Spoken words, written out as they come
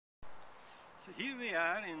So here we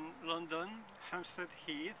are in London, Hampstead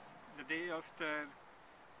Heath, the day after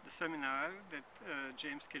the seminar that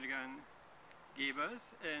James Gilligan gave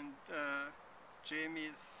us, and James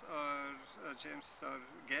is our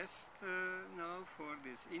guest now for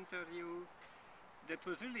this interview that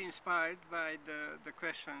was really inspired by the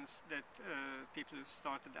questions that people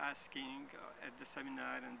started asking at the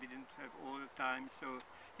seminar, and we didn't have all the time. So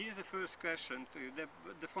here's the first question to you,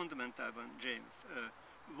 the fundamental one, James.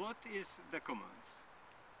 What is the commons?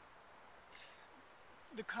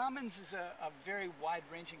 The commons is a very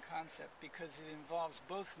wide-ranging concept because it involves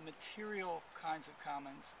both material kinds of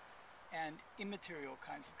commons and immaterial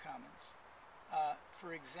kinds of commons.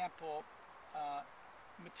 For example,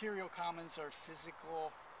 material commons are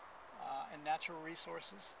physical and natural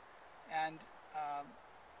resources, and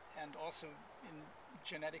also in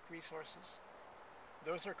genetic resources.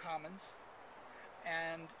 Those are commons,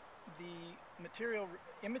 and the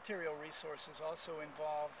immaterial resources also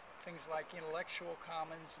involve things like intellectual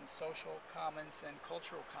commons and social commons and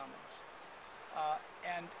cultural commons.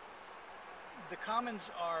 And the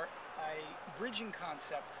commons are a bridging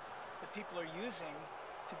concept that people are using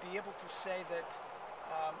to be able to say that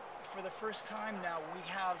for the first time now we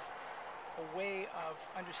have a way of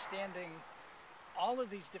understanding all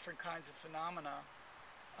of these different kinds of phenomena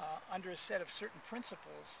under a set of certain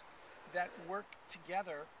principles that work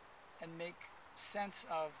together and make sense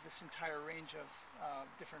of this entire range of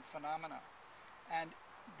different phenomena. And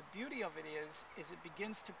the beauty of it is it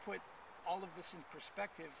begins to put all of this in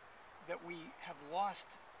perspective that we have lost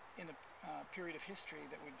in the period of history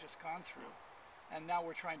that we've just gone through. And now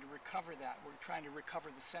we're trying to recover that. We're trying to recover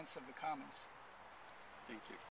the sense of the commons. Thank you.